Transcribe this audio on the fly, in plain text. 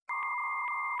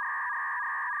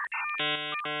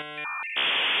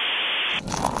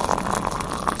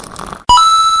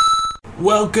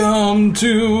Welcome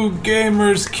to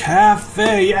Gamers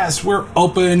Cafe. Yes, we're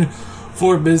open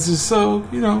for business, so,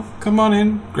 come on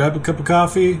in, grab a cup of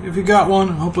coffee if you got one.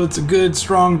 Hope it's a good,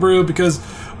 strong brew because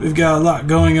we've got a lot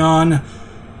going on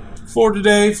for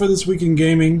today, for this week in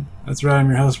gaming. That's right, I'm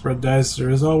your host, Brett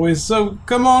Dicer, as always, so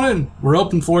come on in. We're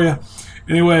open for you.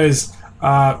 Anyways,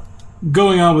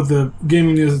 going on with the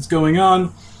gaming news that's going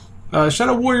on.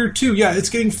 Shadow Warrior 2, yeah, it's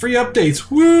getting free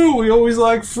updates. Woo! We always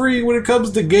like free when it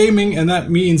comes to gaming, and that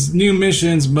means new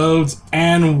missions, modes,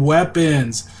 and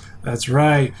weapons. That's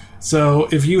right. So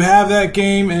if you have that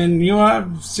game, and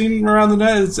I've seen around the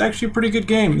net, it's actually a pretty good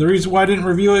game. The reason why I didn't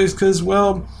review it is because,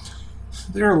 well,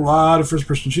 there are a lot of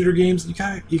first-person shooter games. You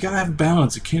gotta have a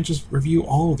balance. You can't just review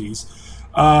all of these.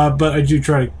 But I do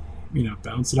try to,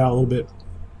 balance it out a little bit.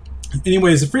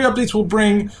 Anyways, the free updates will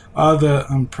bring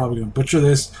I'm probably going to butcher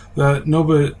this, the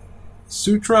Nobu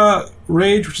Sutra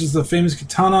Rage, which is the famous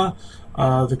katana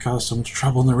that caused so much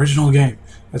trouble in the original game.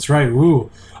 That's right, woo.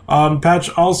 Patch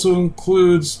also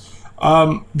includes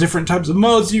different types of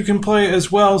modes you can play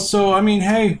as well. So,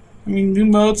 new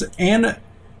modes and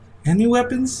new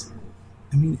weapons,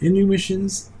 and new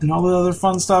missions, and all the other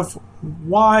fun stuff.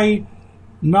 Why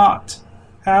not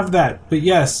have that? But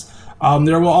yes,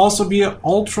 there will also be an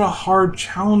ultra-hard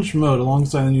challenge mode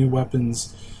alongside the new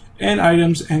weapons and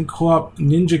items and co-op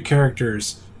ninja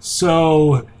characters.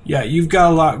 So, yeah, you've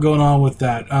got a lot going on with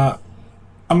that.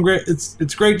 I'm great.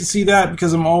 It's great to see that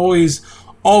because I'm always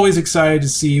excited to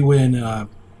see when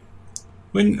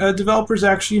developers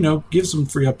actually give some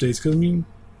free updates. Because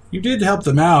you did help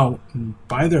them out and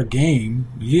buy their game.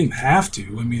 You didn't have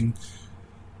to.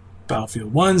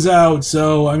 Battlefield 1's out,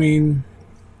 so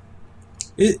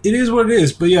It is what it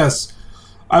is, but yes,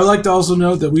 I would like to also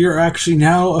note that we are actually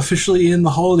now officially in the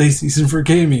holiday season for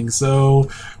gaming, so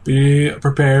be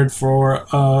prepared for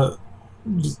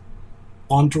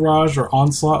Entourage or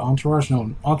Onslaught. Entourage?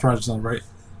 No, Entourage is not the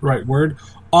right word.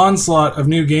 Onslaught of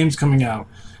new games coming out.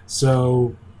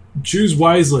 So choose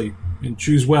wisely and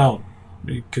choose well,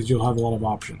 because you'll have a lot of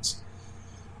options.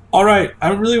 Alright, I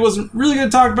really wasn't going to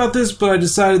talk about this, but I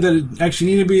decided that it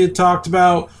actually needed to be talked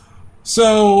about.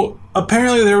 So,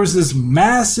 apparently there was this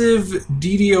massive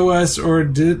DDoS, or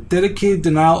dedicated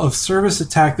denial of service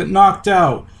attack, that knocked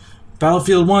out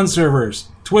Battlefield 1 servers,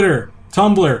 Twitter,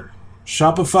 Tumblr,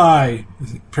 Shopify,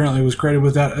 apparently was credited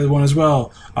with that one as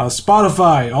well,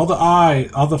 Spotify, all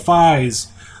the Fi's,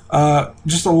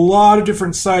 just a lot of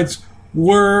different sites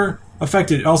were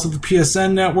affected. Also the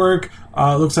PSN network,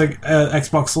 looks like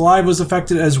Xbox Live was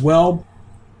affected as well.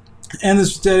 And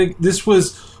this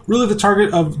was really the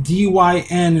target of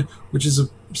DYN, which is a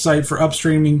site for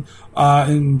upstreaming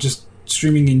and just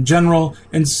streaming in general.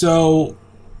 And so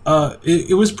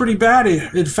it was pretty bad.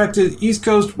 It affected East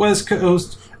Coast, West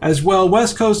Coast as well.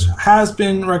 West Coast has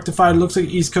been rectified. It looks like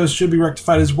East Coast should be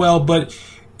rectified as well. But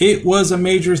it was a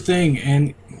major thing.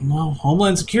 And,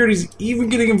 Homeland Security is even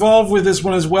getting involved with this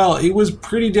one as well. It was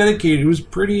pretty dedicated. It was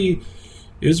pretty...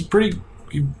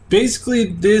 Basically,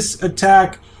 this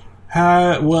attack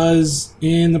was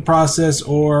in the process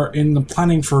or in the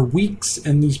planning for weeks,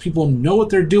 and these people know what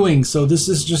they're doing. So this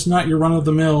is just not your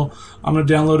run-of-the-mill, I'm going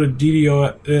to download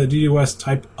a DDoS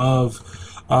type of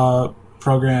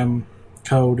program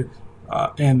code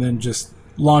and then just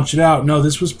launch it out. No,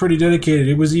 this was pretty dedicated.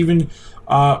 It was even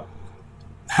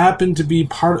happened to be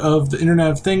part of the Internet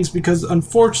of Things because,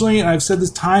 unfortunately, and I've said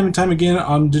this time and time again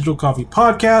on Digital Coffee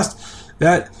Podcast,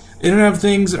 that Internet of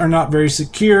Things are not very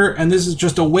secure, and this is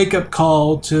just a wake-up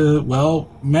call to,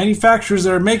 manufacturers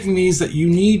that are making these, that you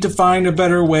need to find a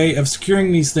better way of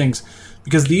securing these things,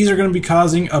 because these are going to be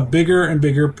causing a bigger and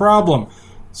bigger problem.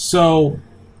 So,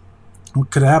 what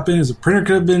could happen is a printer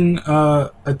could have been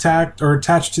attacked or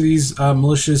attached to these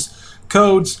malicious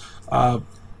codes,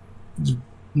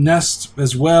 Nest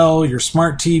as well, your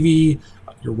smart TV,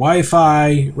 your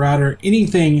Wi-Fi router,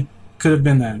 anything could have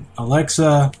been that.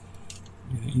 Alexa...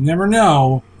 You never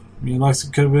know.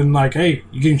 Alexa could have been like, hey,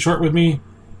 you getting short with me?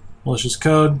 Malicious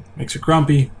code, makes her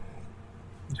grumpy.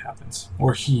 It happens.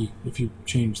 Or he, if you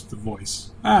change the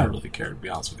voice. I don't really care, to be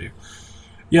honest with you.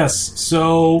 Yes,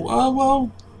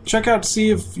 so, check out to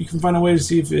see if you can find a way to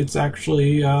see if it's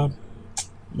actually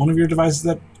one of your devices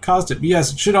that caused it. But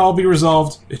yes, it should all be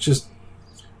resolved. It was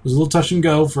a little touch and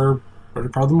go for part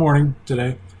of the morning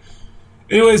today.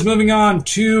 Anyways, moving on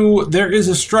to, there is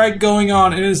a strike going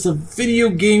on. It is the video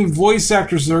game voice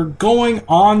actors that are going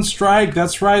on strike.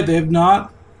 That's right, they have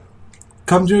not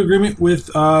come to an agreement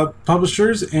with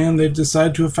publishers, and they've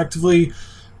decided to effectively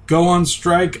go on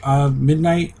strike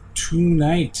midnight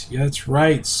tonight. Yeah, that's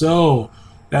right. So,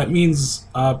 That means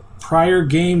prior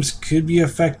games could be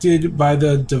affected by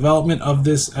the development of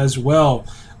this as well.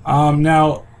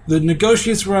 Now, the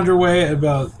negotiations were underway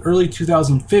about early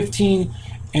 2015,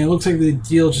 and it looks like the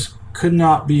deal just could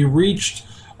not be reached.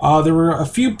 There were a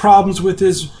few problems with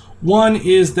this. One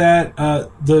is that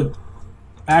the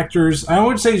actors, I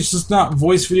would say it's just not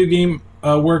voice video game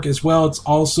work as well, it's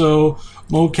also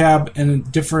mocap and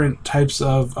different types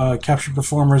of captured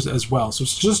performers as well. So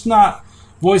it's just not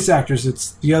voice actors,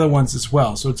 it's the other ones as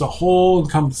well. So it's a whole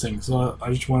encompassing. So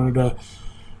I just wanted to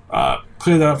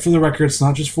clear that up for the record. It's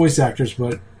not just voice actors,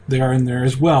 but they are in there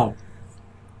as well.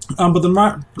 But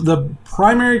the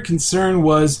primary concern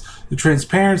was the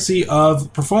transparency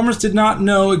of performers did not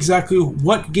know exactly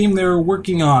what game they were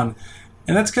working on.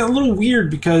 And that's kind of a little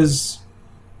weird because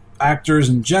actors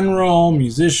in general,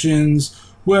 musicians,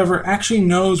 whoever actually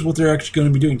knows what they're actually going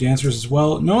to be doing, dancers as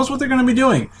well, knows what they're going to be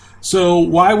doing. So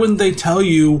why wouldn't they tell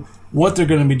you what they're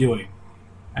going to be doing?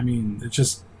 I mean, it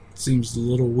just seems a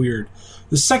little weird.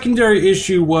 The secondary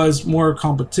issue was more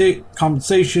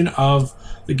compensation of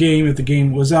the game. If the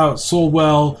game was out, sold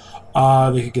well,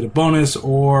 they could get a bonus,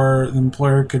 or the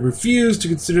employer could refuse to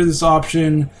consider this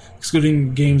option,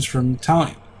 excluding games from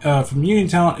talent, from union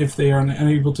talent if they are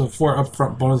unable to afford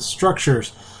upfront bonus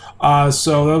structures.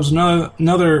 So that was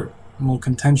another little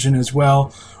contention as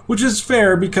well, which is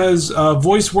fair because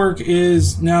voice work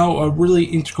is now a really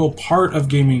integral part of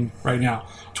gaming right now.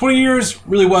 20 years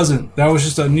really wasn't. That was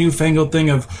just a newfangled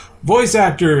thing of voice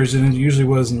actors, and it usually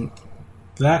wasn't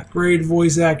that great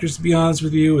voice actors, to be honest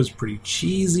with you. It was pretty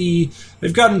cheesy.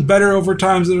 They've gotten better over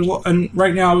time, and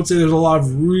right now I would say there's a lot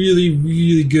of really,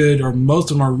 really good, or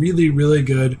most of them are really, really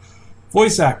good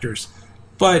voice actors.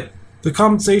 But the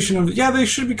compensation of, they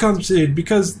should be compensated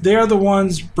because they are the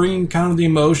ones bringing kind of the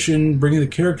emotion, bringing the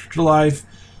character to life,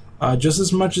 just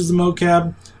as much as the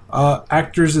mocap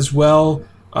actors as well,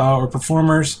 or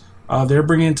performers. They're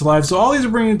bringing it to life. So all these are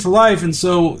bringing it to life, and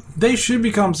so they should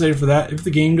be compensated for that if the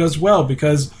game does well,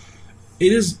 because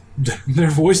it is their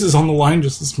voices on the line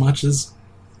just as much as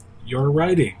your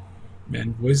writing.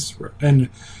 And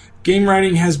game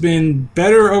writing has been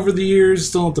better over the years.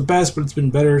 Still not the best, but it's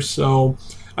been better. So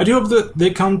I do hope that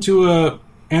they come to a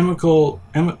amicable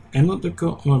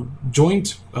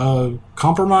joint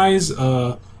compromise,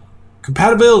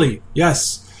 compatibility.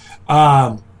 Yes.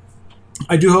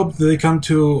 I do hope that they come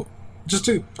to just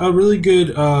a really good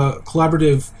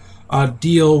collaborative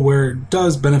deal where it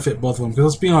does benefit both of them. Because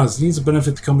let's be honest, it needs to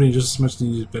benefit the company just as much as it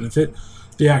needs to benefit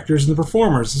the actors and the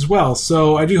performers as well.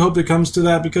 So I do hope it comes to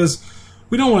that, because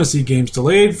we don't want to see games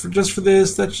delayed for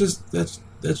this. That's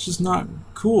just not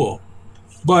cool.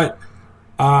 But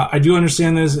I do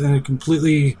understand this, and I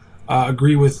completely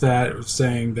agree with that, of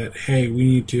saying that, hey, we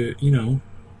need to,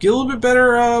 get a little bit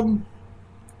better.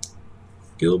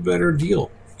 Get a better deal,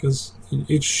 because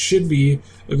it should be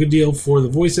a good deal for the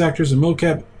voice actors and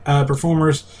mocap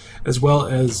performers, as well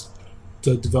as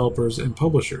the developers and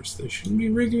publishers. They shouldn't be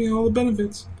rigging all the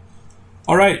benefits.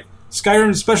 Alright,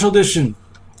 Skyrim Special Edition.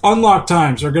 Unlock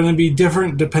times are going to be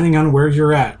different depending on where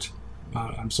you're at.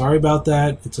 I'm sorry about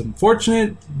that. It's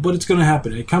unfortunate, but it's going to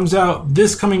happen. It comes out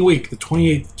this coming week, the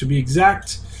 28th to be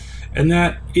exact, and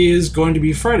that is going to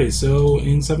be Friday, so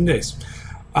in 7 days.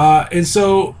 And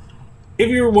so, if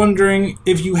you're wondering,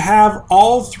 if you have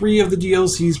all 3 of the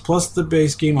DLCs plus the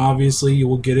base game, obviously you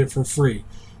will get it for free.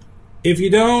 If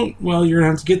you don't, well, you're going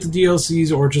to have to get the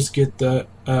DLCs, or just get the,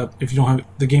 if you don't have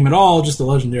the game at all, just the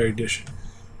Legendary Edition.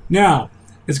 Now,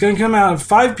 it's going to come out at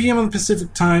 5 p.m. on the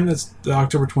Pacific Time, that's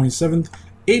October 27th,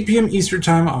 8 p.m. Eastern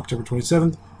Time, October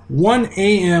 27th, 1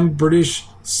 a.m. British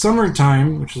Summer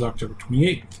Time, which is October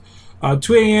 28th,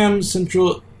 2 a.m.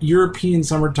 Central European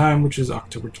Summer Time, which is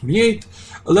October 28th,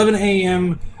 11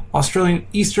 a.m. Australian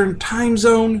Eastern Time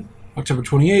Zone, October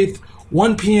 28th,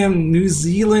 1 p.m. New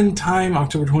Zealand Time,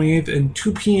 October 28th, and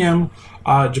 2 p.m.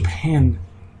 Japan.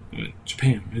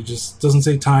 It just doesn't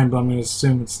say time, but I'm going to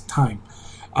assume it's time.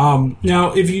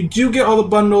 Now, if you do get all the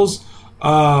bundles,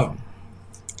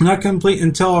 not complete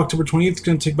until October 28th, it's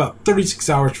going to take about 36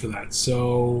 hours for that.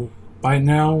 So, buy it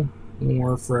now,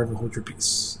 or forever hold your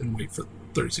peace and wait for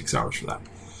 36 hours for that.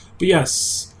 But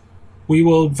yes, we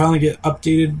will finally get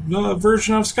updated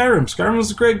version of Skyrim. Skyrim was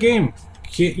a great game.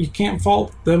 You can't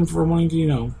fault them for wanting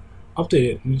to,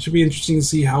 update it. And it should be interesting to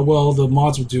see how well the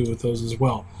mods will do with those as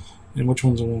well, and which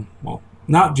ones will,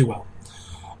 not do well.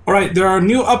 Alright, there are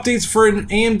new updates for an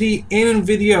AMD and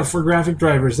NVIDIA for graphic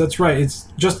drivers. That's right,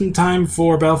 it's just in time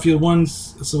for Battlefield 1,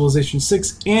 Civilization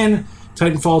 6, and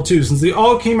Titanfall 2. Since they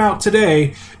all came out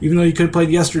today, even though you could have played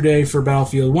yesterday for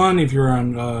Battlefield 1 if you're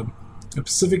on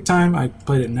Pacific Time. I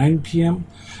played at 9 p.m.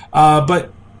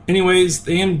 But Anyways,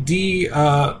 the AMD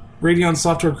Radeon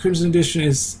Software Crimson Edition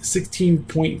is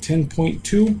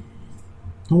 16.10.2. And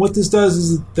what this does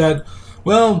is that,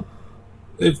 well,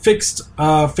 it fixed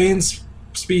fan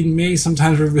speed may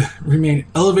sometimes remain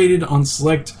elevated on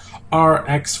select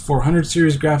RX 400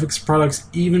 series graphics products,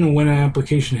 even when an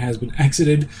application has been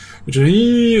exited, which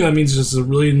that means just a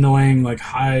really annoying, like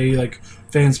high, like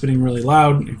fan spinning really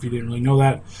loud. If you didn't really know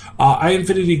that,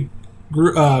 iInfinity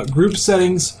group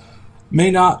settings may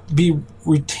not be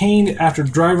retained after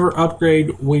driver upgrade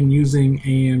when using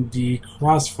AMD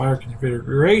Crossfire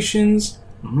configurations.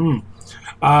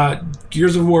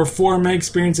 Gears of War 4 may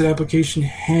experience an application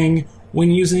hang when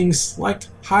using select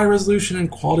high resolution and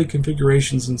quality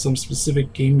configurations in some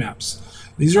specific game maps.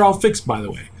 These are all fixed, by the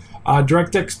way.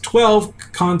 DirectX 12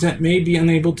 content may be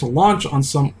unable to launch on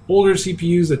some older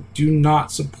CPUs that do not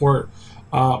support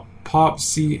POP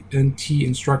CNT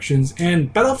instructions,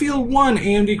 and Battlefield 1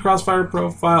 AMD Crossfire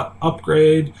profile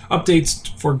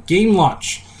updates for game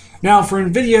launch. Now for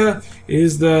NVIDIA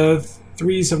is the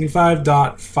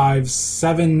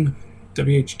 375.57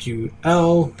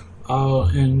 WHQL.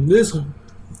 And this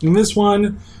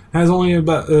one has only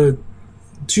about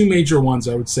two major ones,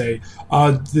 I would say.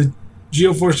 The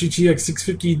GeoForce GTX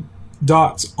 650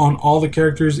 dots on all the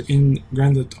characters in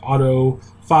Grand Theft Auto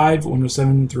 5, Windows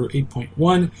 7 through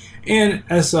 8.1, and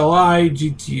SLI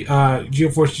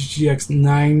GeoForce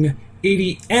GTX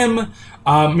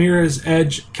 980M mirrors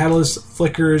edge catalyst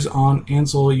flickers on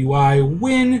Ansel UI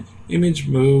when image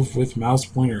move with mouse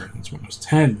pointer. That's Windows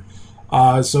 10.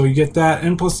 So you get that,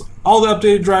 and plus all the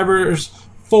updated drivers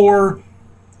for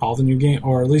all the new game,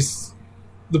 or at least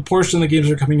the portion of the games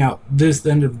that are coming out the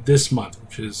end of this month,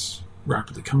 which is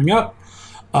rapidly coming up.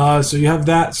 So you have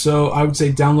that. So I would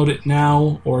say download it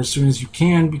now or as soon as you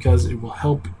can, because it will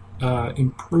help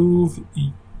improve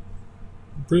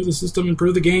the system,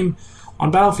 improve the game on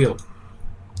Battlefield.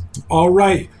 All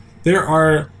right, there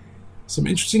are some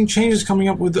interesting changes coming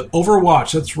up with the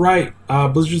Overwatch. That's right.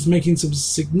 Blizzard's making some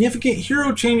significant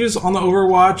hero changes on the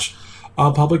Overwatch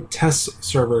public test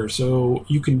server. So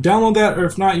you can download that, or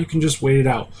if not, you can just wait it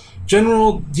out.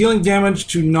 General dealing damage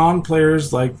to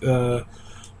non-players like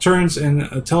turrets and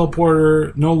a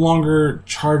teleporter no longer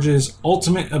charges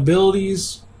ultimate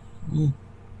abilities.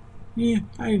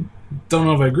 I don't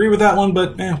know if I agree with that one,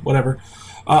 but whatever.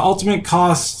 Ultimate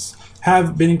costs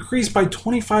have been increased by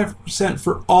 25%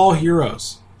 for all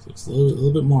heroes. So it's a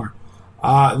little bit more.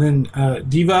 Then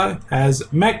Diva has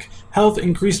mech health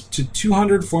increased to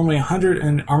 200, formerly 100,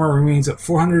 and armor remains at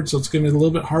 400, so it's going to be a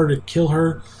little bit harder to kill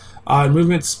her.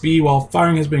 Movement speed while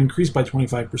firing has been increased by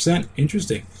 25%.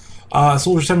 Interesting.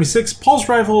 Soldier 76, pulse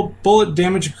rifle bullet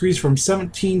damage increased from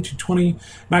 17 to 20.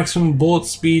 Maximum bullet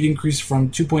speed increased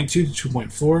from 2.2 to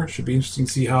 2.4. Should be interesting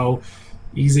to see how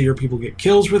easier people get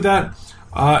kills with that.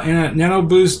 And a nano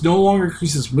boost no longer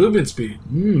increases movement speed.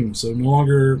 So no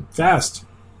longer fast.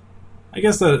 I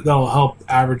guess that'll help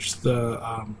average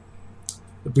the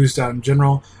boost out in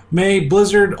general. May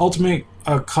Blizzard ultimate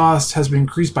cost has been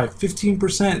increased by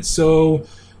 15%. So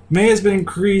May has been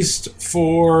increased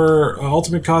for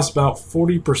ultimate cost about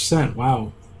 40%.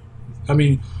 Wow. I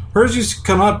mean, hers used to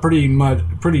come up pretty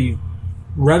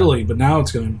readily, but now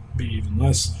it's going to be even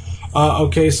less.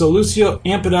 Okay, so Lucio,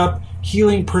 amp it up.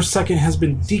 Healing per second has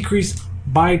been decreased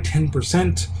by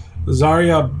 10%.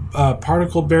 Zarya,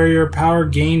 particle barrier power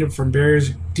gained from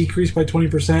barriers decreased by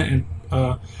 20%, and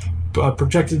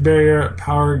projected barrier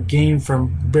power gained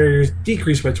from barriers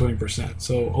decreased by 20%.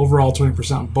 So overall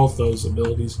 20% on both those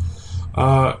abilities.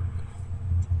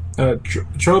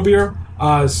 Trobier,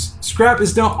 scrap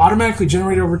is now automatically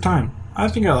generated over time. I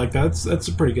think I like that. That's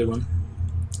a pretty good one.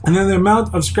 And then the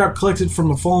amount of scrap collected from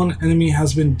a fallen enemy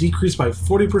has been decreased by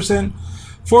 40%.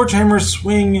 Forge hammer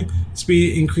swing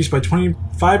speed increased by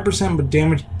 25%, but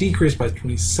damage decreased by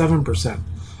 27%.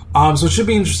 So it should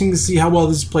be interesting to see how well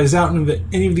this plays out, and if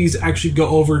any of these actually go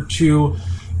over to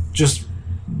just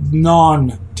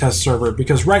non-test server,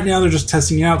 because right now they're just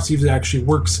testing it out, see if it actually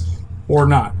works or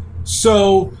not.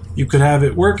 So you could have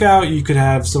it work out, you could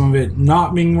have some of it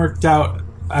not being worked out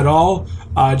at all.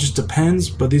 It just depends,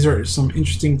 but these are some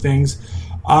interesting things.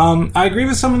 I agree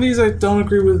with some of these. I don't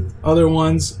agree with other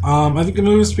ones. I think the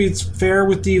movement speed's fair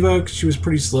with Diva because she was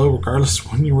pretty slow regardless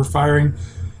when you were firing.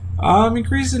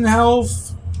 Increase in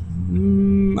health.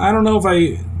 I don't know if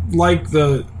I like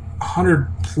the 100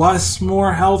 plus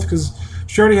more health because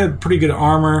she already had pretty good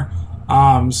armor.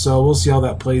 So we'll see how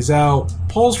that plays out.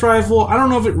 Pulse rifle. I don't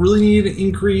know if it really needed an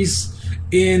increase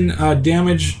in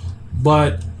damage,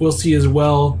 but we'll see as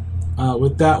well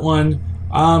with that one.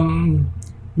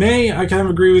 May I kind of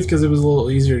agree with because it was a little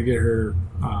easier to get her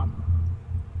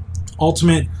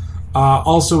ultimate.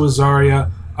 Also with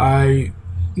Zarya, I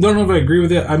don't know if I agree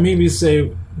with it. I maybe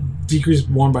say decrease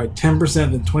more by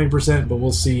 10% than 20%, but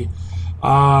we'll see.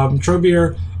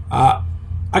 Trobier, I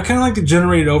kind of like the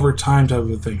generated over time type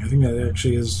of thing. I think that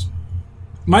actually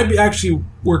might be actually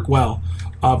work well.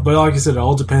 But like I said, it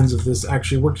all depends if this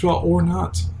actually works well or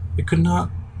not. It could not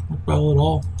work well at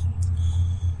all.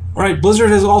 Alright, Blizzard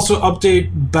has also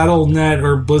updated Battle.net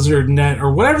or BlizzardNet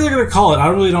or whatever they're going to call it. I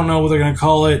really don't know what they're going to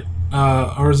call it.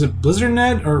 Or is it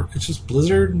BlizzardNet? Or it's just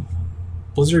Blizzard?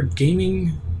 Blizzard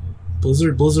Gaming?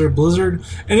 Blizzard.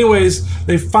 Anyways,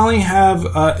 they finally have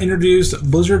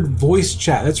introduced Blizzard Voice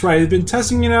Chat. That's right. They've been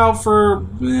testing it out for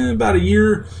about a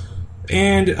year.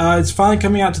 And it's finally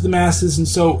coming out to the masses. And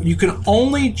so you can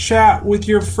only chat with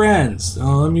your friends.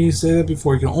 Let me say that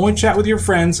before. You can only chat with your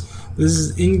friends. This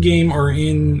is in-game or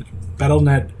in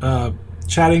Battle.net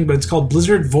chatting. But it's called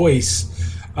Blizzard Voice.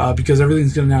 Because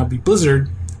everything's going to now be Blizzard.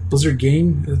 Blizzard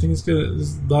Game, I think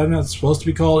is not supposed to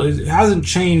be called. It hasn't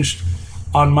changed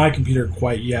on my computer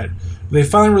quite yet. They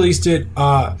finally released it.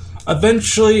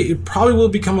 Eventually, it probably will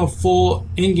become a full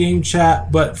in-game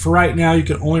chat, but for right now, you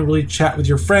can only really chat with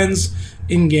your friends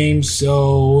in-game,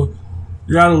 so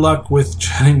you're out of luck with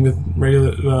chatting with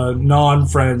regular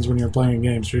non-friends when you're playing a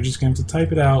game, so you're just going to have to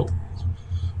type it out.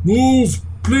 Move!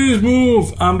 Please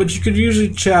move! But you could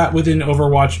usually chat within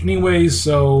Overwatch anyways,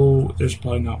 so there's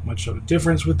probably not much of a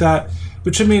difference with that,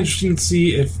 but it should be interesting to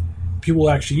see if people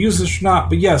actually use this or not.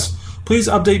 But yes, please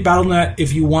update Battle.net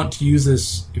if you want to use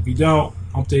this. If you don't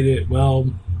update it,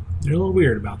 well, they're a little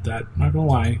weird about that. I'm not gonna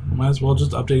lie. Might as well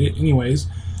just update it anyways.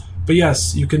 But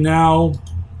yes, you can now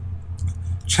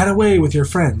chat away with your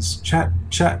friends. Chat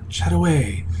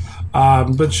away.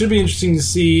 But it should be interesting to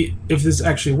see if this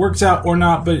actually works out or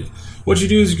not. But what you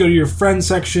do is you go to your friends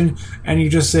section and you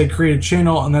just say create a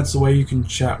channel, and that's the way you can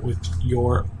chat with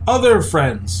your other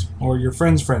friends or your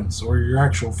friends' friends or your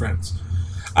actual friends.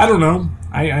 I don't know.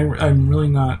 I'm really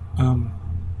not.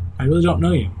 I really don't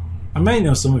know you. I may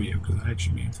know some of you because I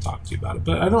actually may have talked to you about it,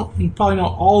 but I don't probably know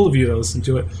all of you that listen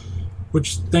to it.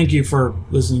 Which, thank you for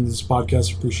listening to this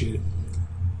podcast. Appreciate it.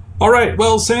 All right.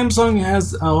 Well, Samsung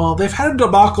has they've had a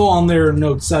debacle on their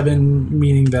Note 7,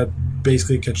 meaning that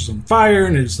basically it catches on fire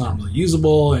and it's not really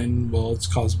usable, and well, it's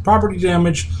caused property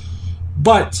damage.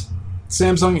 But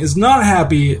Samsung is not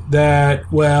happy that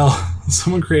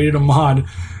someone created a mod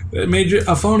that made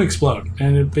a phone explode,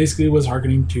 and it basically was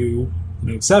hearkening to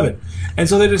Note 7. And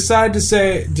so they decided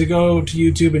to go to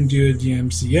YouTube and do a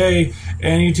DMCA,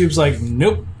 and YouTube's like,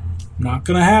 nope, not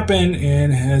gonna happen,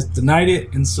 and has denied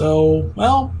it. And so,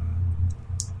 well,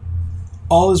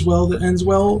 all is well that ends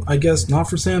well, I guess. Not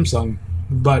for Samsung,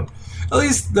 but at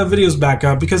least the video's back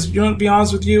up, because, you know, to be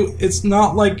honest with you, it's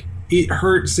not like it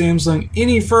hurt Samsung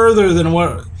any further than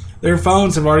what their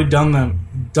phones have already done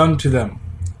to them.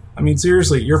 I mean,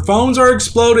 seriously, your phones are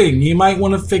exploding. You might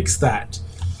want to fix that.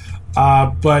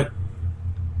 But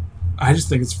I just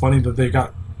think it's funny that they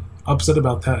got upset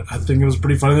about that. I think it was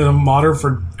pretty funny that a modder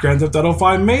for Grand Theft Auto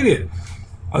 5 made it.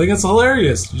 I think it's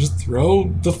hilarious. You just throw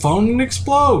the phone and it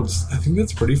explodes. I think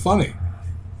that's pretty funny.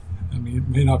 I mean, it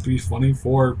may not be funny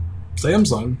for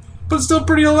Samsung, but it's still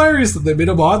pretty hilarious that they made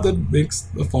a mod that makes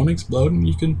the phone explode and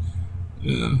you can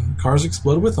cars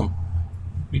explode with them.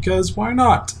 Because why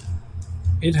not?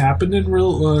 It happened in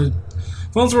real.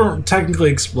 Phones weren't technically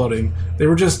exploding. They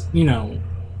were just,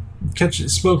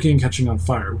 smoking and catching on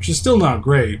fire, which is still not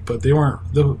great, but they weren't.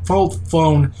 The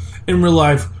phone in real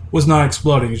life was not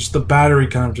exploding. It's just the battery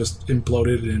kind of just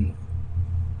imploded and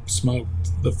smoked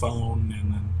the phone,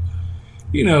 and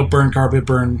then, burn carpet,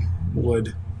 burn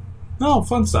wood. Oh,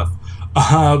 fun stuff.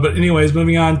 But anyways,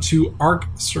 moving on to Ark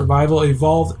Survival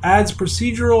Evolved adds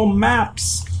procedural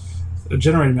maps.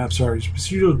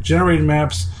 Procedural generated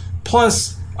maps,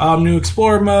 plus new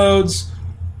explorer modes,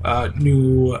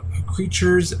 new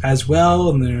creatures as well,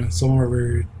 and some are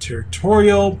very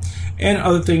territorial, and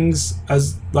other things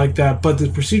as like that. But the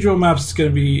procedural maps is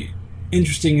going to be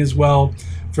interesting as well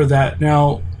for that.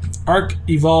 Now, Ark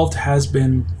Evolved has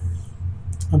been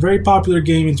a very popular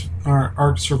game,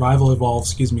 Ark Survival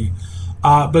Evolved,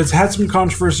 but it's had some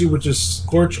controversy with the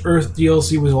Scorched Earth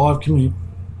DLC, with a lot of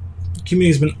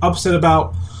community's been upset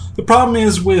about. The problem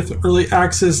is with early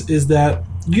access is that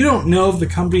you don't know if the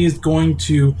company is going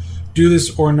to do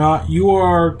this or not. You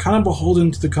are kind of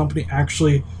beholden to the company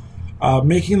actually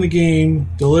making the game,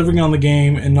 delivering on the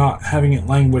game, and not having it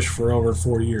languish for over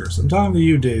 4 years. I'm talking to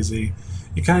you, Daisy.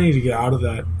 You kind of need to get out of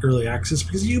that early access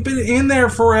because you've been in there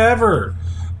forever.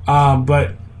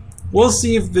 But we'll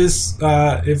see if this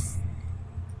if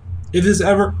this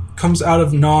ever comes out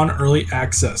of non-early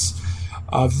access.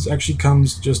 If this actually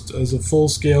comes just as a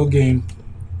full-scale game,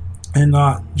 and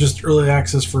not just early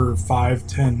access for 5,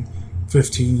 10,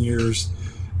 15 years,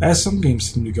 as some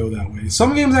games seem to go that way.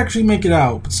 Some games actually make it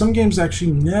out, but some games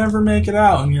actually never make it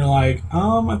out, and you're like,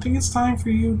 I think it's time for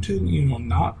you to,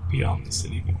 not be on this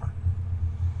anymore.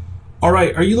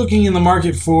 Alright, are you looking in the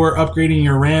market for upgrading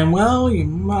your RAM? Well, you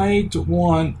might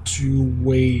want to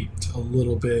wait a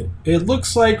little bit. It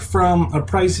looks like from a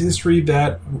price history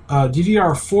that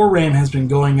DDR4 RAM has been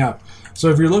going up. So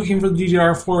if you're looking for the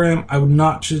DDR4 RAM, I would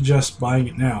not suggest buying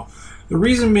it now. The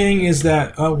reason being is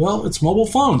that, it's mobile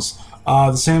phones.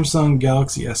 The Samsung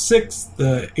Galaxy S6,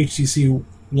 the HTC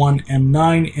One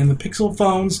M9, and the Pixel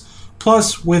phones,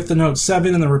 plus with the Note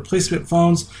 7 and the replacement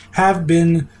phones, have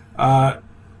been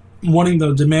wanting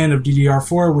the demand of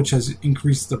DDR4, which has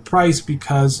increased the price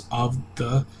because of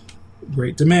the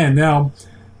great demand. Now,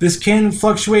 this can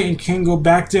fluctuate and can go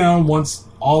back down once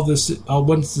this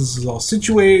is all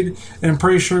situated, and I'm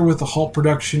pretty sure with the halt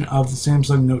production of the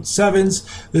Samsung Note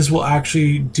 7s, this will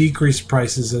actually decrease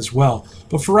prices as well.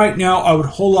 But for right now, I would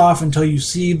hold off until you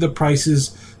see the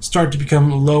prices start to become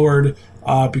lowered,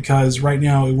 because right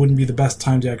now it wouldn't be the best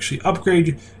time to actually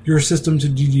upgrade your system to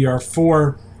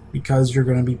DDR4, because you're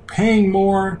going to be paying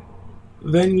more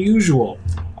than usual.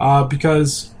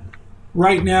 Because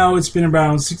right now it's been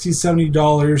around $60,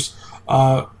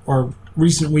 $70, or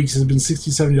recent weeks has been $60,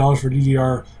 $70 for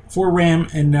DDR4 RAM,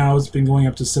 and now it's been going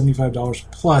up to $75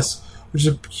 plus, which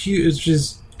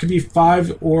is could be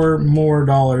 $5 or more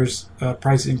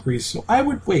price increase. So I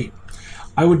would wait.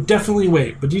 I would definitely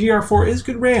wait. But DDR4 is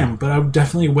good RAM, but I would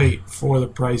definitely wait for the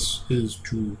prices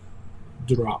to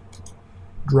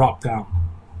drop down.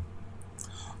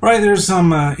 Alright, there's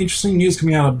some interesting news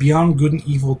coming out of Beyond Good and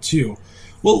Evil 2.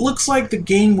 Well, it looks like the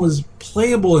game was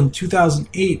playable in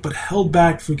 2008, but held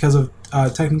back because of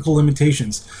technical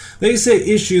limitations. They say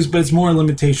issues, but it's more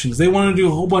limitations. They want to do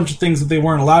a whole bunch of things that they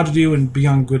weren't allowed to do in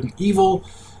Beyond Good and Evil,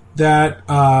 that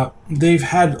they've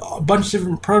had a bunch of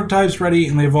different prototypes ready,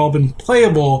 and they've all been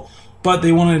playable, but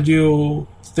they want to do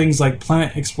things like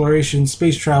planet exploration,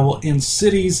 space travel, and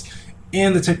cities,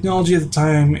 and the technology at the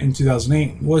time in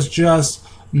 2008 was just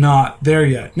not there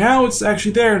yet. Now it's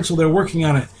actually there, and so they're working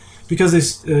on it,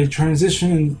 because they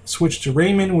transition and switch to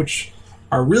Rayman, which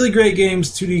are really great games.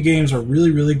 2D games are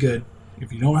really, really good.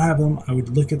 If you don't have them, I would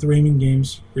look at the Rayman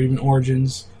games. Rayman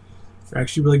Origins, they're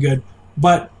actually really good.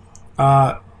 But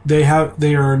they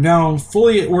are now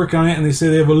fully at work on it, and they say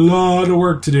they have a lot of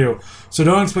work to do. So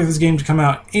don't expect this game to come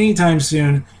out anytime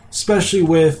soon, especially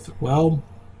with,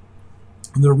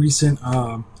 the recent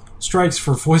strikes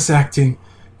for voice acting.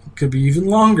 It could be even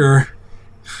longer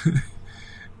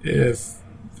if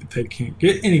they can't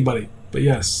get anybody. But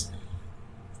yes,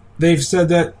 they've said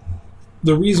that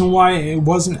the reason why it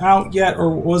wasn't out yet, or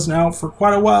wasn't out for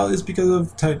quite a while, is because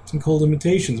of technical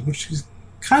limitations, which is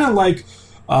kind of like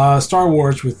Star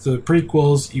Wars with the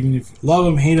prequels. Even if you love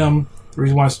them, hate them, the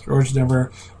reason why Star Wars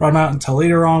never brought them out until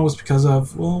later on was because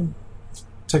of,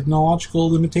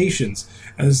 technological limitations.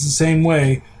 And it's the same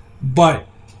way, but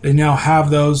they now have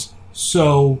those,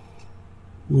 so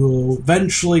we'll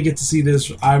eventually get to see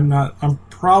this. I'm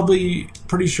probably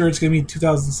pretty sure it's going to be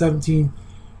 2017,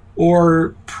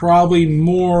 or probably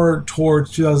more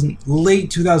towards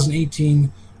late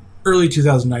 2018, early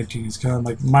 2019. It's kind of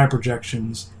like my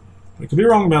projections. I could be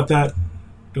wrong about that.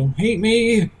 Don't hate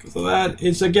me because of that.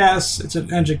 It's a guess. It's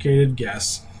an educated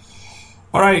guess.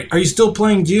 Alright, are you still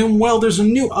playing Doom? Well, there's a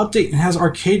new update. It has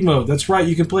arcade mode. That's right,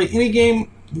 you can play any game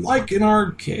like an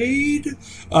arcade.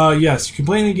 Yes, you can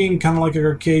play any game kind of like an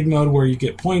arcade mode, where you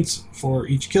get points for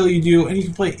each kill you do, and you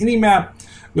can play any map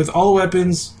with all the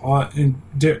weapons and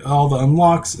all the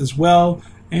unlocks as well,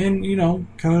 and,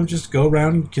 kind of just go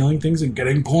around killing things and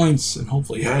getting points, and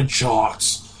hopefully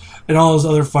headshots, and all those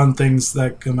other fun things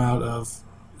that come out of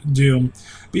Doom.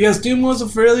 But yes, Doom was a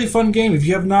fairly fun game. If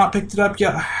you have not picked it up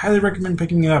yet, I highly recommend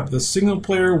picking it up. The single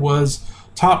player was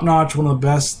top-notch, one of the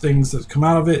best things that come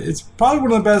out of it. It's probably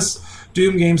one of the best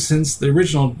Doom games since the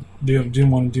original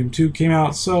Doom 1 and Doom 2 came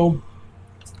out. So,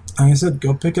 like I said,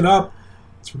 go pick it up.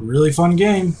 It's a really fun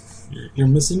game. You're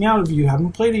missing out if you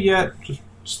haven't played it yet.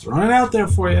 Just throwing it out there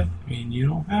for you. I mean, you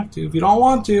don't have to if you don't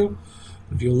want to.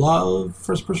 If you love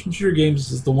first-person shooter games,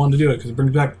 this is the one to do it, because it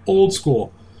brings back old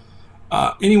school.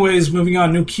 Anyways, moving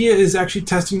on. Nokia is actually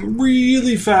testing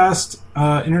really fast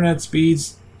internet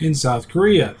speeds in South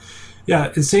Korea.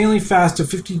 Yeah, insanely fast to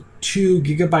 52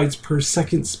 gigabytes per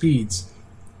second speeds.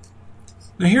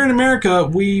 Now here in America,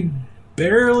 we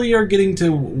barely are getting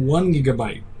to 1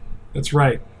 gigabyte. That's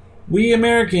right. We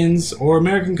Americans, or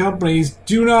American companies,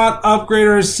 do not upgrade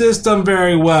our system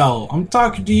very well. I'm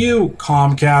talking to you,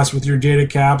 Comcast, with your data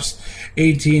caps,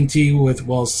 AT&T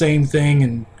with, same thing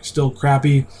and still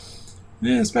crappy.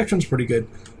 Yeah, Spectrum's pretty good.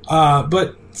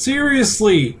 But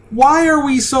seriously, why are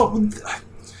we so...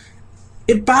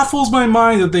 It baffles my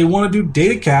mind that they want to do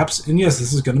data caps, and yes,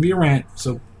 this is going to be a rant,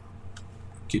 so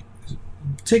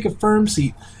take a firm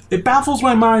seat. It baffles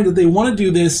my mind that they want to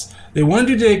do this, they want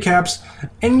to do data caps,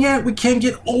 and yet we can't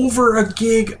get over a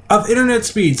gig of internet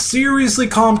speed. Seriously,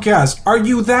 Comcast, are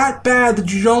you that bad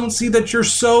that you don't see that you're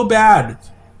so bad?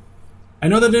 I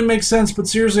know that didn't make sense, but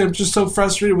seriously, I'm just so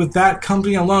frustrated with that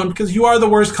company alone, because you are the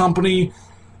worst company.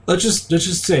 Let's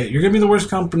just say it. You're going to be the worst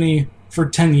company for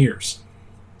 10 years.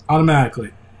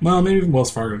 Automatically. Well, maybe even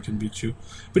Wells Fargo can beat you.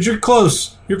 But you're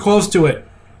close. You're close to it.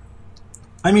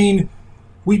 I mean,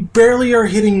 we barely are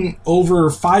hitting over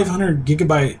 500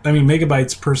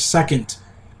 megabytes per second.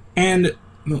 And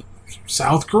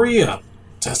South Korea,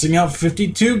 testing out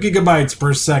 52 gigabytes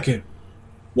per second.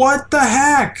 What the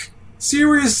heck?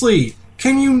 Seriously,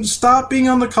 can you stop being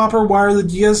on the copper wire, the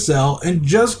DSL, and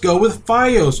just go with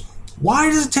Fios? Why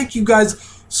does it take you guys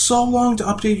so long to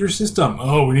update your system?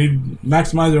 Oh, we need to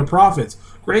maximize our profits.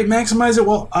 Great, maximize it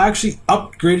while actually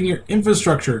upgrading your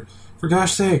infrastructure. For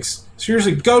gosh sakes.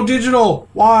 Seriously, go digital.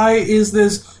 Why is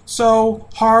this so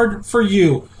hard for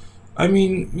you? I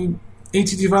mean,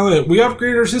 AT&T finally, we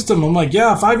upgraded our system. I'm like,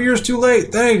 yeah, 5 years too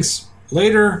late. Thanks.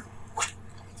 Later.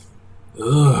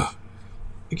 Ugh.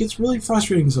 It gets really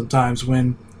frustrating sometimes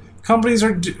when companies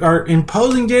are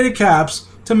imposing data caps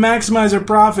to maximize their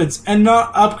profits and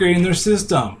not upgrading their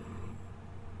system.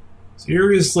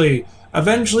 Seriously,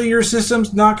 eventually your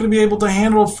system's not going to be able to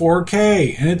handle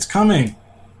 4K, and it's coming.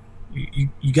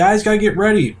 You guys got to get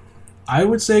ready. I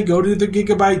would say go to the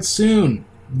gigabyte soon.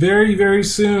 Very, very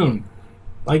soon.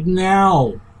 Like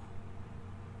now.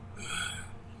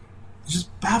 It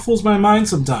just baffles my mind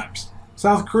sometimes.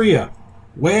 South Korea,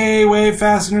 way, way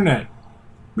fast internet.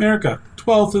 America,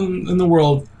 12th in the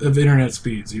world of internet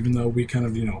speeds, even though we kind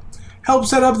of, help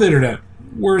set up the internet.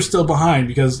 We're still behind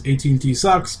because AT&T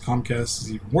sucks, Comcast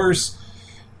is even worse,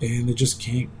 and they just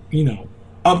can't,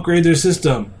 upgrade their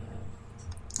system.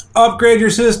 Upgrade your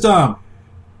system!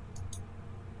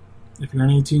 If you're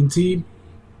an AT&T,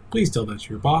 please tell that to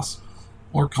your boss,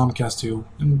 or Comcast too,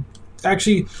 and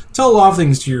actually tell a lot of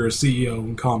things to your CEO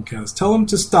and Comcast. Tell them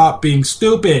to stop being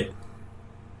stupid.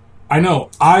 I know,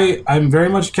 I'm very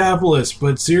much capitalist,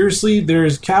 but seriously,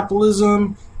 there's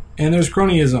capitalism and there's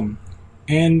cronyism.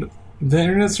 And the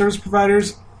internet service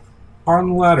providers are on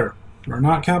the latter. They're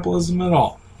not capitalism at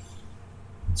all.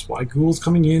 That's why Google's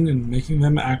coming in and making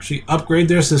them actually upgrade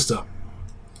their system.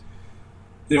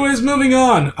 Anyways, moving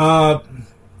on.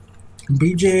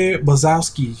 BJ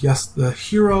Blazkowski, yes, the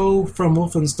hero from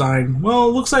Wolfenstein. Well,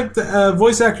 it looks like the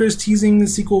voice actor is teasing the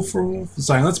sequel for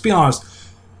Wolfenstein. Let's be honest.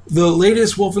 The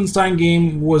latest Wolfenstein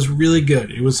game was really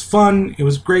good. It was fun. It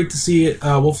was great to see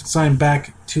Wolfenstein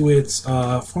back to its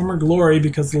former glory,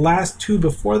 because the last two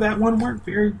before that one weren't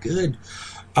very good.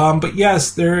 But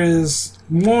yes, there is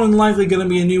more than likely going to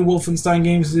be a new Wolfenstein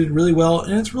game that did really well,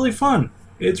 and it's really fun.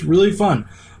 It's really fun.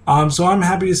 So I'm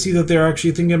happy to see that they're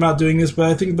actually thinking about doing this, but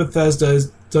I think Bethesda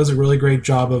does a really great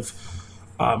job of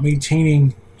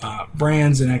maintaining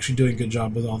brands and actually doing a good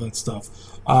job with all that stuff.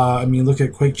 Look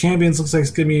at Quake Champions. Looks like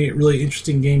it's going to be a really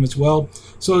interesting game as well.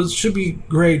 So it should be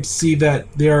great to see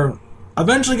that they are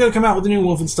eventually going to come out with a new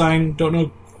Wolfenstein. Don't know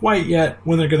quite yet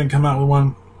when they're going to come out with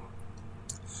one.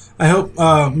 I hope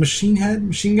Machine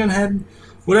Gun Head,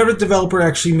 whatever developer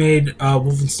actually made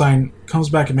Wolfenstein, comes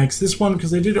back and makes this one, because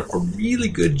they did a really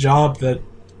good job. That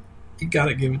you got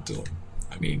to give it to them.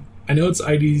 I mean, I know it's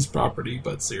ID's property,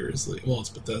 but seriously, well, it's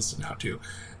Bethesda now too.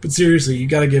 But seriously, you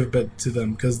got to give it to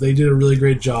them, because they did a really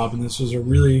great job, and that was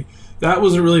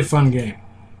a really fun game.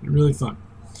 Really fun.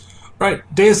 Right,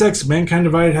 Deus Ex Mankind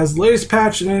Divided has the latest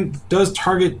patch, and it does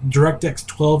target DirectX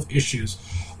 12 issues.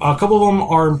 A couple of them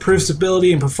are improved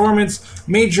stability and performance,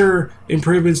 major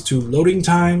improvements to loading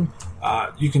time.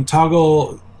 You can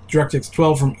toggle DirectX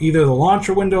 12 from either the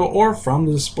launcher window or from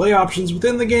the display options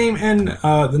within the game, and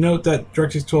the note that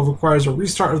DirectX 12 requires a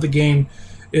restart of the game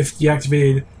if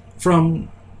deactivated from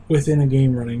within a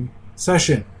game running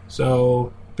session.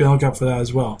 So be on the lookout for that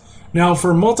as well. Now,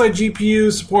 for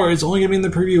multi-GPU support, it's only going to be in the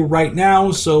preview right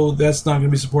now, so that's not going to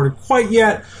be supported quite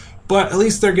yet. But at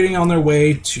least they're getting on their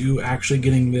way to actually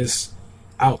getting this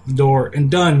out the door and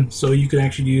done, so you can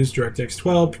actually use DirectX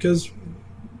 12, because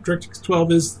DirectX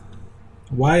 12 is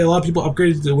why a lot of people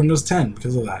upgraded to Windows 10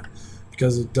 because of that,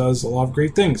 because it does a lot of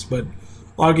great things. But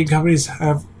a lot of game companies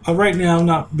have right now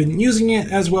not been using it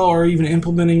as well or even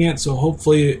implementing it, so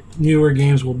hopefully newer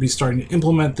games will be starting to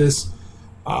implement this.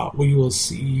 We will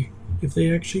see if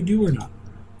they actually do or not.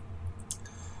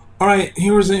 Alright,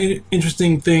 here was an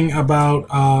interesting thing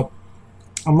about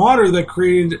a modder that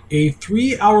created a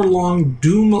 3-hour-long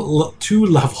Doom 2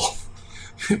 level.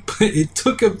 But it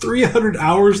took him 300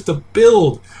 hours to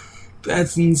build.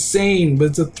 That's insane. But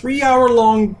it's a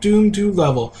 3-hour-long Doom 2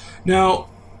 level. Now,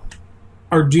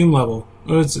 or Doom level.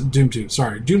 Oh, it's Doom 2.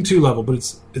 Sorry, Doom 2 level, but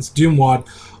it's Doom WOD.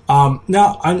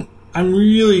 Now, I'm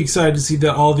really excited to see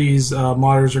that all these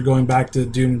modders are going back to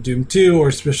Doom 2, or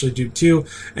especially Doom 2,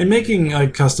 and making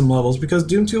custom levels, because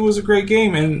Doom 2 was a great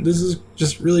game, and this is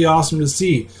just really awesome to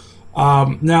see.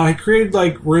 Now, he created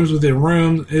rooms within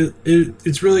rooms.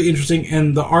 It's really interesting,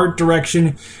 and the art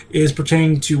direction is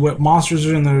pertaining to what monsters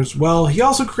are in there as well. He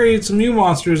also created some new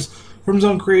monsters from his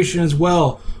own creation as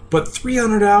well. But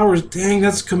 300 hours, dang,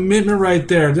 that's commitment right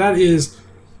there. That is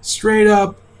straight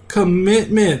up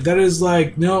commitment. That is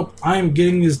nope, I'm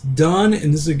getting this done,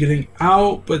 and this is getting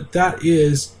out. But I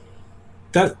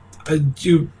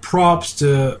do props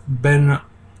to Ben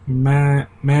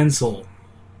Mansell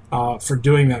for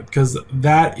doing that, because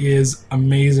that is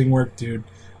amazing work, dude.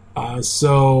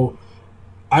 So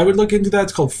I would look into that.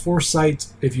 It's called Foresight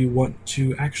if you want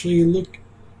to actually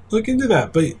look into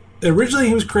that. But originally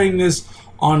he was creating this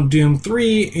on Doom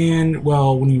 3, and,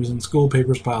 well, when he was in school,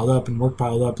 papers piled up and work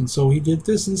piled up, and so he did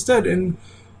this instead. And,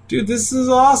 dude, this is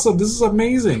awesome. This is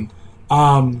amazing.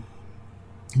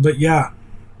 But, yeah,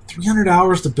 300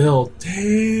 hours to build.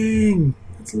 Dang.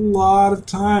 That's a lot of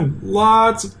time.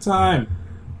 Lots of time.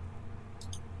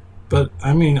 But,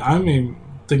 I'm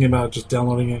thinking about just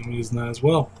downloading it and using that as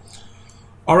well.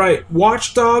 Alright,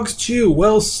 Watch Dogs 2.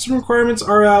 Well, system requirements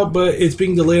are out, but it's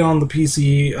being delayed on the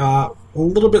PC a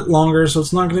little bit longer, so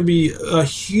it's not going to be a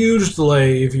huge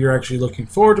delay if you're actually looking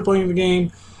forward to playing the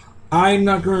game. I'm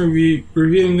not going to be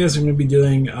reviewing this. I'm going to be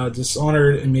doing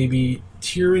Dishonored and maybe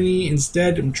Tyranny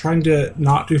instead. I'm trying to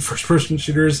not do first-person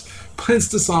shooters, but it's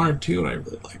Dishonored 2, and I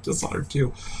really like Dishonored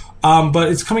 2.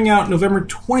 But it's coming out November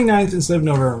 29th instead of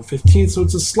November 15th, so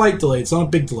it's a slight delay. It's not a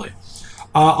big delay.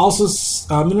 Also,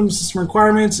 minimum system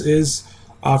requirements is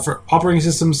for operating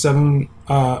system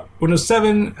Windows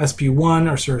 7,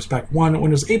 SP1 or Service Pack 1,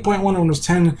 Windows 8.1, and Windows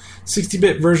 10,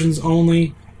 60-bit versions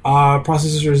only.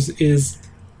 Processors is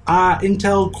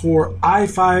Intel Core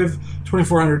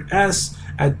i5-2400S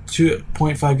at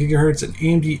 2.5 GHz and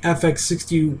AMD FX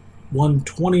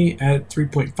 6120 at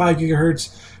 3.5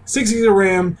 GHz, 6 GB of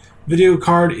RAM. Video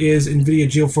card is NVIDIA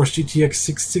GeForce GTX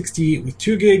 660 with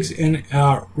 2 gigs and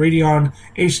Radeon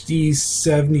HD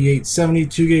 7870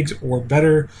 2 gigs or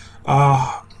better.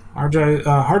 Hard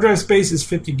drive space is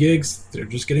 50 gigs. They're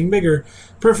just getting bigger.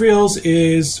 Peripherals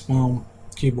is,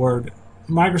 keyboard,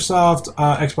 Microsoft,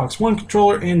 Xbox One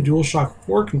controller, and DualShock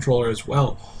 4 controller as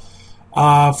well.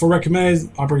 For recommended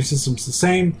operating systems, the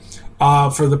same.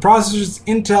 For the processors,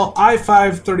 Intel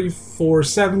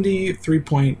i5-3470,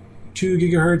 3.2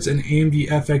 GHz, and AMD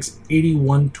FX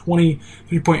 8120,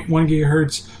 3.1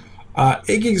 GHz,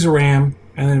 8 gigs of RAM,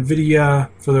 and then NVIDIA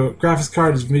for the graphics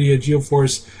card is NVIDIA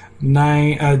GeForce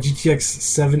GTX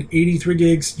 780 3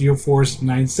 gigs, GeForce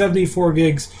 970 4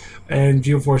 gigs, and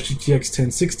GeForce GTX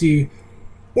 1060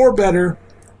 or better,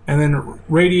 and then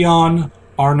Radeon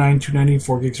R9 290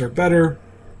 4 gigs or better.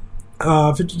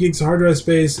 50 gigs of hard drive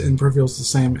space, and peripherals the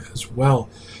same as well.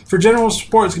 For general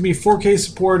support, it's going to be 4K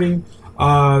supporting,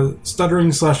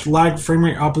 stuttering/lag frame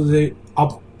rate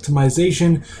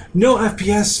optimization, no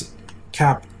FPS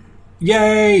cap.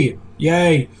 Yay!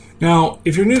 Yay! Now,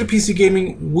 if you're new to PC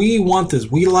gaming, we want this.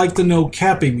 We like the no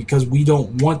capping because we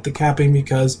don't want the capping,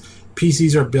 because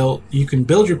PCs are built. You can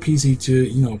build your PC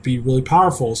to, be really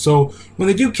powerful. So when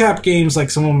they do cap games,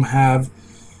 like some of them have,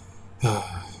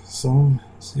 some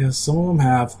of them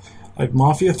have, like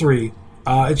Mafia 3.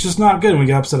 It's just not good, and we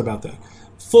get upset about that.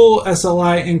 Full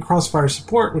SLI and Crossfire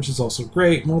support, which is also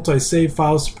great. Multi-save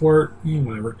file support,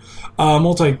 whatever.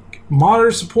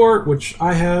 Multi-monitor support, which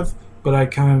I have, but I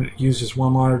kind of use just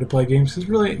one monitor to play games, because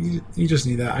really, you just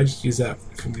need that. I just use that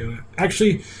if I'm going to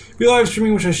actually be live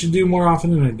streaming, which I should do more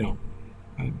often, and I don't.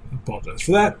 I apologize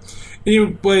for that.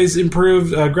 Anyways,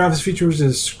 improved graphics features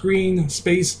is screen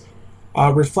space,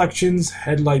 reflections,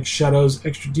 headlight shadows,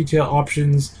 extra detail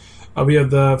options. We have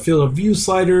the field of view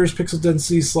sliders, pixel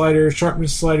density sliders,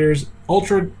 sharpness sliders,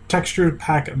 ultra texture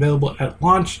pack available at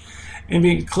launch,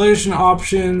 ambient collision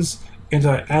options,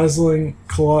 anti-aliasing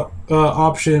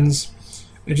options,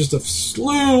 and just a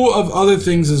slew of other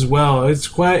things as well. It's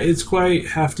quite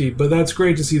hefty, but that's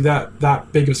great to see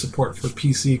that big of support for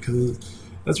PC, because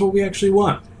that's what we actually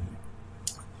want.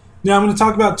 Now I'm going to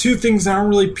talk about two things that aren't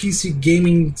really PC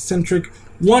gaming centric.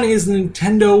 One is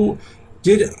Nintendo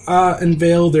did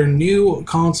unveil their new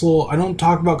console. I don't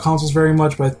talk about consoles very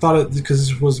much, but I thought it because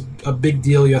this was a big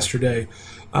deal yesterday.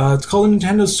 It's called the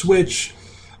Nintendo Switch.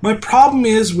 My problem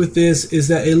is with this is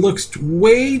that it looks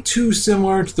way too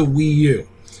similar to the Wii U.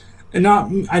 And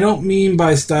I don't mean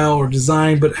by style or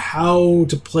design, but how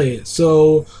to play it.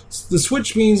 So the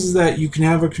Switch means is that you can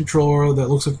have a controller that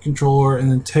looks like a controller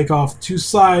and then take off two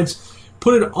sides,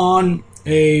 put it on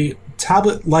a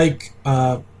tablet-like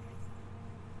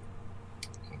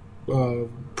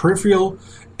peripheral,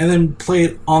 and then play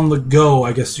it on the go,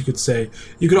 I guess you could say.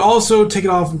 You could also take it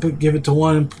off and give it to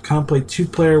one and kind of play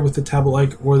two-player with the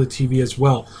tablet-like or the TV as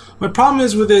well. My problem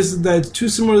is with this is that it's too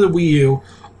similar to the Wii U.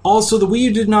 Also, the Wii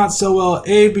U did not sell well,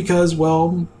 because,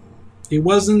 well, it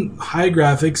wasn't high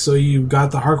graphics, so you got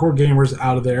the hardcore gamers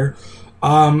out of there.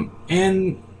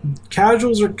 And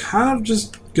casuals are kind of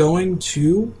just going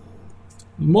to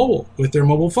mobile with their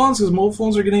mobile phones, because mobile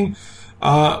phones are getting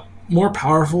more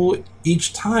powerful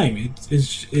each time.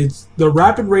 It's the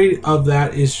rapid rate of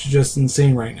that is just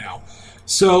insane right now.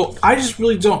 So I just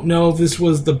really don't know if this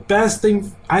was the best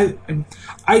thing. I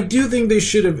do think they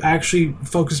should have actually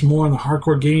focused more on the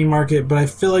hardcore gaming market, but I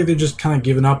feel like they're just kind of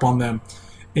given up on them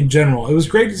in general. It was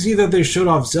great to see that they showed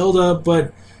off Zelda,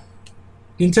 but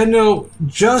Nintendo,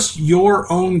 just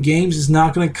your own games is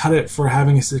not going to cut it for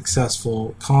having a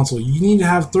successful console. You need to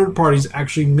have third parties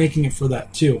actually making it for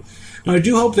that too. Now, I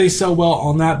do hope they sell well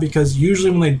on that, because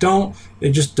usually when they don't, they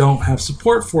just don't have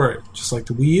support for it. Just like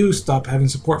the Wii U stopped having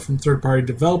support from third-party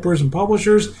developers and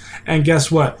publishers, and guess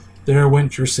what? There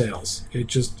went your sales. It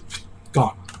just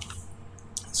gone.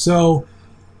 So,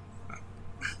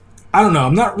 I don't know.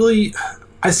 I'm not really...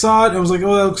 I saw it, and I was like,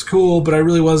 oh, that looks cool, but I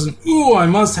really wasn't, ooh, I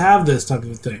must have this type of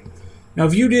a thing. Now,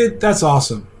 if you did, that's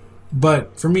awesome.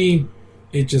 But for me,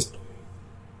 it just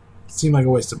seemed like a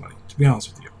waste of money, to be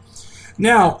honest with you.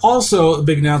 Now, also, a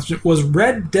big announcement was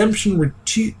Red Dead Redemption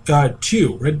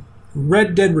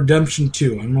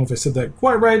 2. I don't know if I said that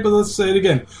quite right, but let's say it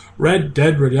again. Red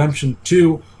Dead Redemption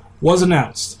 2 was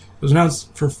announced. It was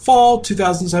announced for fall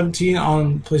 2017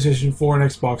 on PlayStation 4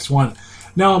 and Xbox One.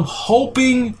 Now, I'm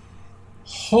hoping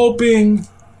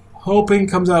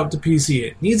comes out to PC.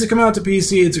 It needs to come out to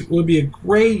PC. It would be a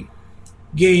great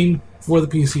game for the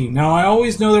PC. Now, I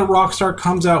always know that RockStar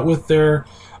comes out with their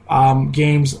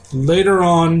games later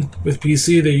on with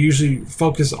PC. They usually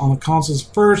focus on the consoles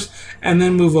first and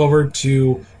then move over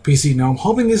to PC. Now, I'm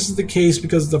hoping this is the case,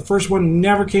 because the first one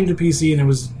never came to PC, and it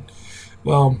was,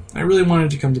 well, I really wanted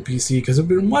it to come to PC because it would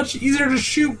be much easier to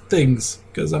shoot things,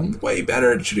 because I'm way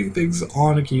better at shooting things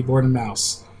on a keyboard and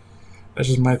mouse. That's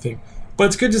just my thing. But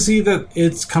it's good to see that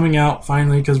it's coming out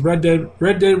finally, because Red Dead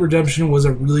Redemption was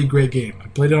a really great game. I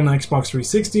played it on the Xbox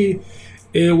 360.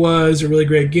 It was a really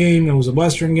great game. It was a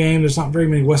Western game. There's not very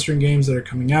many Western games that are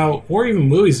coming out, or even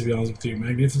movies, to be honest with you.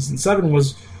 Magnificent Seven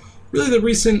was really the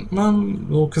recent,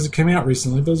 well, because it came out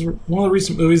recently, but it was one of the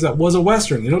recent movies that was a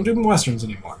Western. They don't do Westerns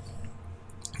anymore.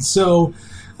 So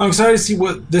I'm excited to see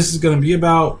what this is going to be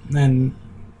about, and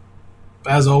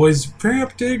as always, very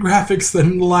updated graphics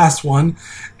than the last one,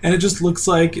 and it just looks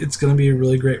like it's going to be a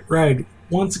really great ride.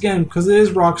 Once again, because it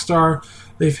is RockStar,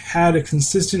 they've had a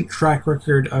consistent track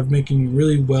record of making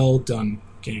really well done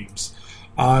games.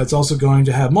 It's also going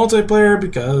to have multiplayer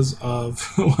because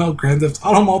of, well, Grand Theft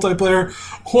Auto multiplayer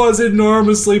was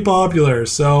enormously popular.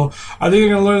 So I think they're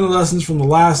going to learn the lessons from the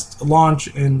last launch,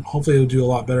 and hopefully they'll do a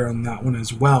lot better on that one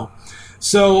as well.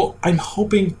 So I'm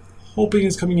hoping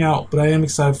it's coming out, but I am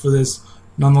excited for this.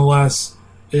 Nonetheless,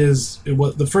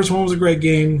 the first one was a great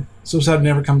game. So sad it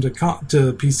never come to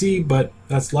PC, but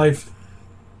that's life.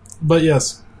 But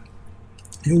yes,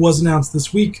 it was announced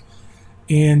this week,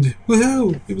 and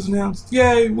woohoo, it was announced.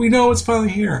 Yay, we know it's finally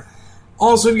here.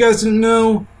 Also, if you guys didn't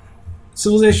know,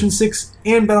 Civilization 6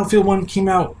 and Battlefield 1 came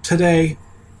out today,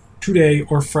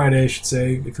 or Friday, I should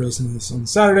say, if you're listening to this on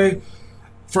Saturday.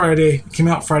 Came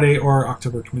out Friday or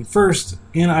October 21st,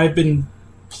 and I've been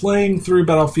playing through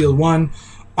Battlefield 1.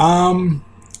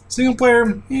 Single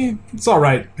player, it's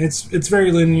alright. It's very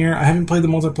linear. I haven't played the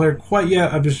multiplayer quite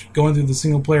yet. I'm just going through the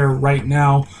single player right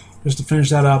now just to finish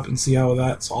that up and see how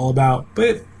that's all about.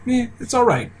 But it's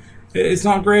alright. It's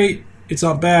not great. It's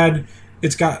not bad.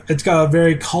 It's got a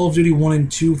very Call of Duty 1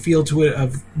 and 2 feel to it,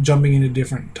 of jumping into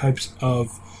different types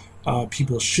of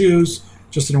people's shoes,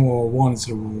 just in World War I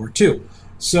instead of World War II.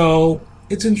 So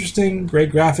it's interesting,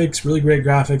 great graphics, really great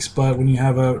graphics, but when you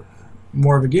have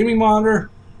more of a gaming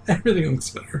monitor, everything looks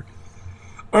better.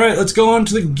 Alright, let's go on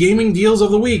to the gaming deals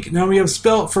of the week. Now we have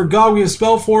for GOG, we have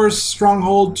Spellforce,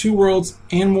 Stronghold, Two Worlds,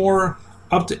 and more,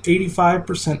 up to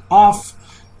 85%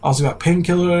 off. Also got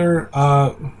Painkiller,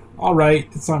 alright,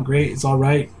 it's not great, it's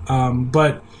alright.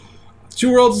 But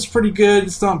Two Worlds is pretty good,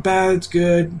 it's not bad, it's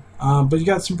good. But you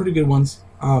got some pretty good ones.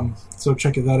 So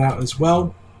check that out as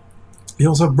well. You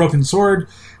also have Broken Sword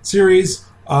series,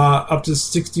 up to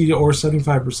 60 or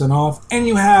 75% off. And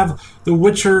you have the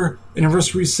Witcher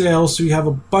Anniversary Sale, so you have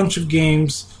a bunch of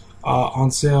games on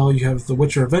sale. You have the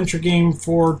Witcher Adventure game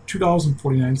for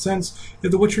 $2.49. You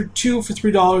have the Witcher 2 for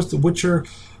 $3. The Witcher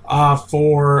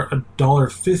for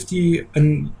 $1.50.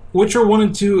 And Witcher 1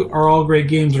 and 2 are all great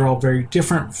games. They're all very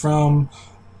different from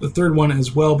the third one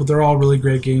as well, but they're all really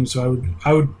great games. So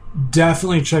I would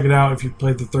definitely check it out if you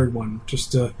played the third one,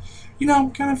 just to,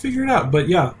 kind of figure it out. But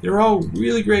yeah, they're all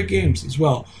really great games as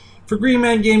well. For Green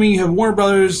Man Gaming, you have Warner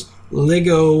Brothers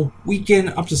Lego Weekend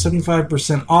up to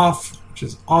 75% off, which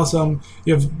is awesome.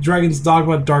 You have Dragon's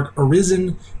Dogma Dark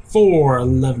Arisen for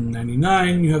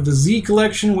 $11.99. You have the Z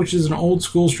Collection, which is an old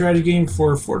school strategy game,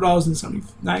 for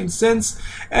 $4.79.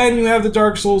 And you have the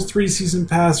Dark Souls 3 Season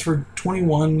Pass for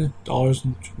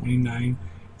 $21.29.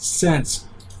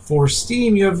 For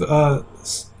Steam, you have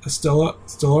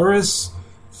Stellaris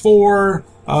for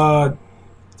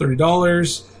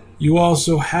 $30. You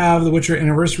also have the Witcher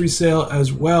Anniversary Sale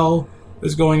as well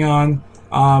is going on.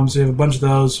 So you have a bunch of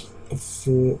those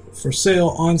for sale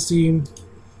on Steam.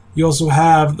 You also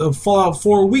have the Fallout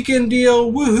 4 weekend deal.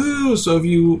 Woohoo! So if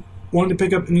you wanted to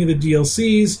pick up any of the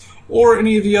DLCs or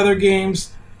any of the other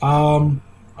games, or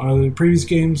the previous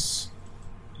games,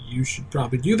 you should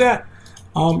probably do that.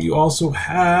 You also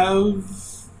have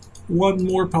one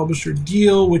more publisher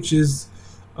deal, which is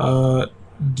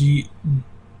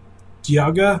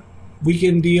Diaga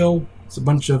weekend deal. It's a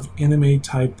bunch of anime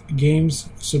type games,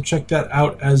 so check that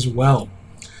out as well.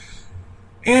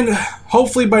 And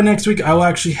hopefully by next week I will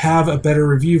actually have a better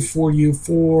review for you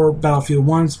for Battlefield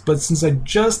 1, but since I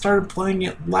just started playing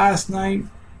it last night,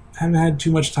 I haven't had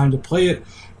too much time to play it.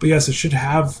 But yes, I should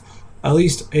have at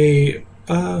least a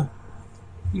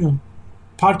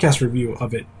podcast review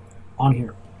of it on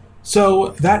here. So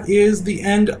that is the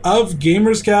end of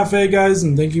Gamers Cafe, guys,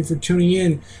 and thank you for tuning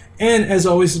in. And as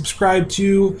always, subscribe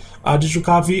to Digital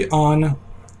Coffee on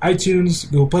iTunes,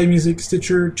 Google Play Music,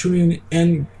 Stitcher, TuneIn,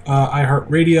 and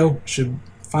iHeartRadio. Should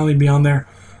finally be on there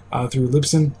through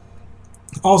Libsyn.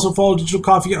 Also follow Digital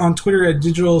Coffee on Twitter at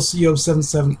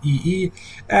DigitalCO77EE,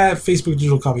 at Facebook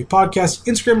Digital Coffee Podcast,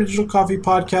 Instagram at Digital Coffee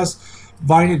Podcast,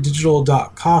 Vine at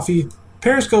Digital.Coffee,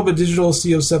 Periscope at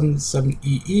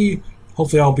DigitalCO77EE.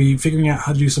 Hopefully I'll be figuring out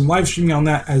how to do some live streaming on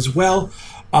that as well.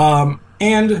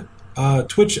 And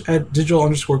Twitch at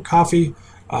Digital_Coffee,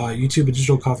 YouTube at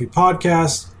Digital Coffee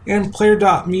Podcast, and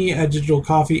Player.me at Digital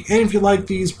Coffee. And if you like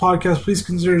these podcasts, please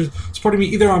consider supporting me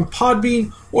either on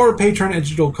Podbean or Patreon at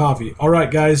Digital Coffee. All right,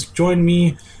 guys, join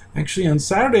me actually on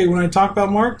Saturday when I talk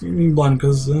about marketing blend,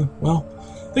 because,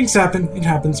 things happen. It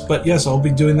happens. But yes, I'll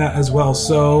be doing that as well.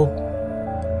 So,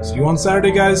 see you on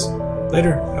Saturday, guys.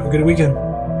 Later. Have a good weekend.